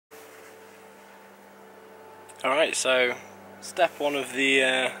Alright, so step one of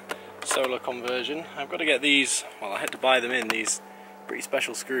the solar conversion. I've got to get these, well, I had to buy them in, these pretty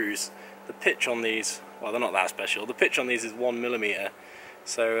special screws. The pitch on these, well, they're not that special, the pitch on these is 1mm,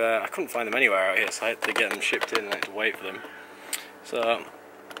 so I couldn't find them anywhere out here, so I had to get them shipped in and I had to wait for them. So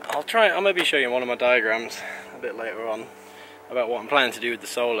I'll maybe show you in one of my diagrams a bit later on about what I'm planning to do with the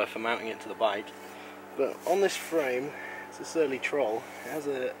solar for mounting it to the bike. But on this frame, it's a surly troll. It has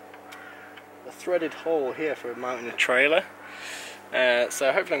a threaded hole here for mounting a trailer.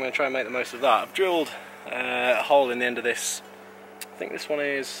 So hopefully I'm going to try and make the most of that. I've drilled a hole in the end of this. I think this one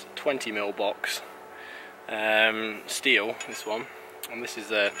is 20mm box steel, this one, and this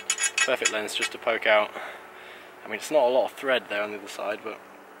is a perfect length just to poke out. I mean, it's not a lot of thread there on the other side, but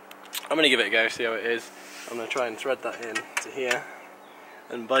I'm going to give it a go, see how it is. I'm going to try and thread that in to here,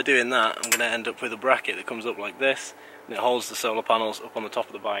 and by doing that I'm going to end up with a bracket that comes up like this, and it holds the solar panels up on the top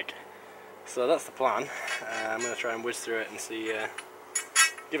of the bike. So that's the plan. I'm going to try and whiz through it and see,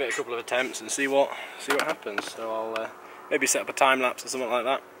 give it a couple of attempts and see what happens. So I'll maybe set up a time lapse or something like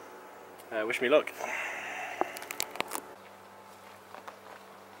that. Wish me luck.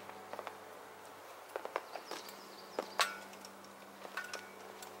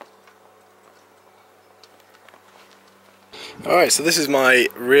 Alright, so this is my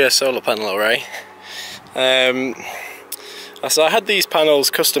rear solar panel array. So I had these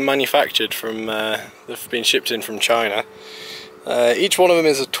panels custom manufactured from, they've been shipped in from China. Each one of them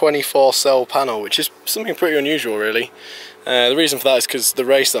is a 24 cell panel, which is something pretty unusual really. The reason for that is because the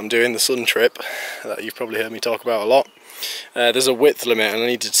race that I'm doing, the Sun Trip, that you've probably heard me talk about a lot, there's a width limit and I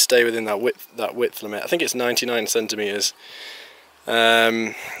need to stay within that width limit. I think it's 99 centimeters.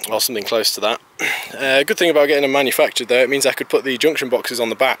 Or something close to that. Good thing about getting them manufactured though, it means I could put the junction boxes on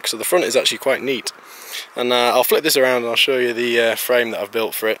the back, so the front is actually quite neat. And I'll flip this around and I'll show you the frame that I've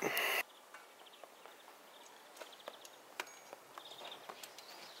built for it.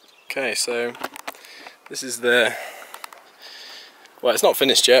 Okay, so this is the, well, it's not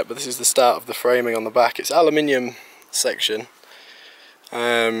finished yet, but this is the start of the framing on the back. It's aluminium section.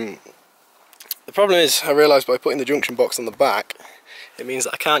 The problem is, I realised by putting the junction box on the back, it means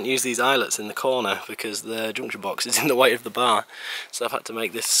that I can't use these eyelets in the corner because the junction box is in the way of the bar. So I've had to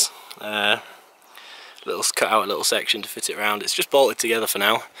make this cut out a little section to fit it around. It's just bolted together for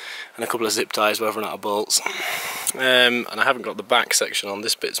now, and a couple of zip ties where I've run out of bolts. And I haven't got the back section on,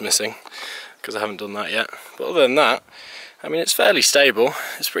 this bit's missing because I haven't done that yet. But other than that, I mean, it's fairly stable,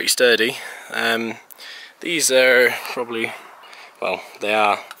 it's pretty sturdy. These are probably, well, they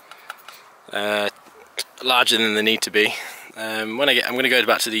are larger than they need to be. I'm going to go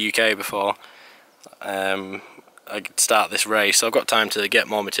back to the UK before I start this race, so I've got time to get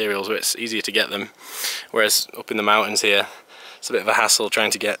more materials where it's easier to get them, whereas up in the mountains here it's a bit of a hassle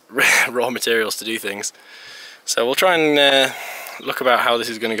trying to get raw materials to do things. So we'll try and look about how this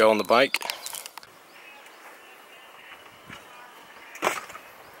is going to go on the bike.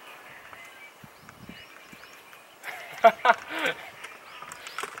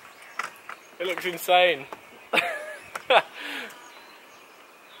 It looks insane. It's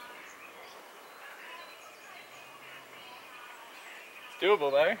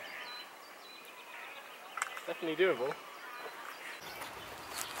doable though. It's definitely doable.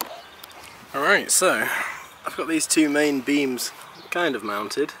 Alright, so I've got these two main beams kind of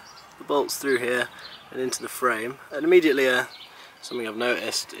mounted. The bolts through here and into the frame. And immediately something I've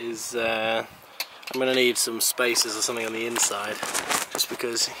noticed is I'm going to need some spacers or something on the inside. Just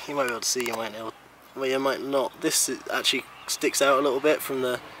because you might be able to see, you might not. This actually sticks out a little bit from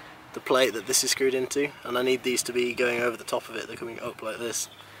the plate that this is screwed into, and I need these to be going over the top of it. They're coming up like this,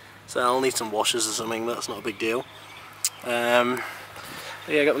 so I'll need some washers or something. That's not a big deal. Yeah,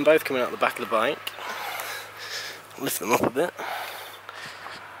 I got them both coming out the back of the bike. Lift them up a bit.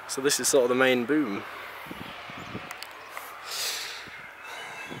 So this is sort of the main boom.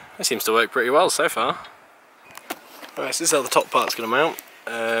 It seems to work pretty well so far. Alright, so this is how the top part's going to mount.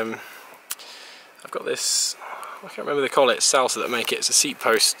 I've got this, I can't remember what they call it, salsa that make it. It's a seat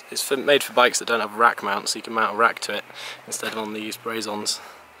post. It's made for bikes that don't have rack mounts, so you can mount a rack to it instead of on these braze-ons.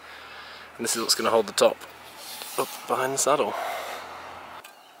 And this is what's going to hold the top up behind the saddle.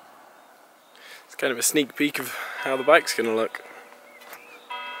 It's kind of a sneak peek of how the bike's going to look.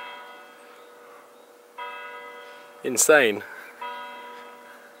 Insane.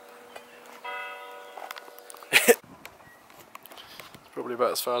 Probably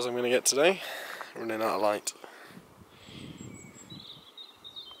about as far as I'm going to get today. Running out of light.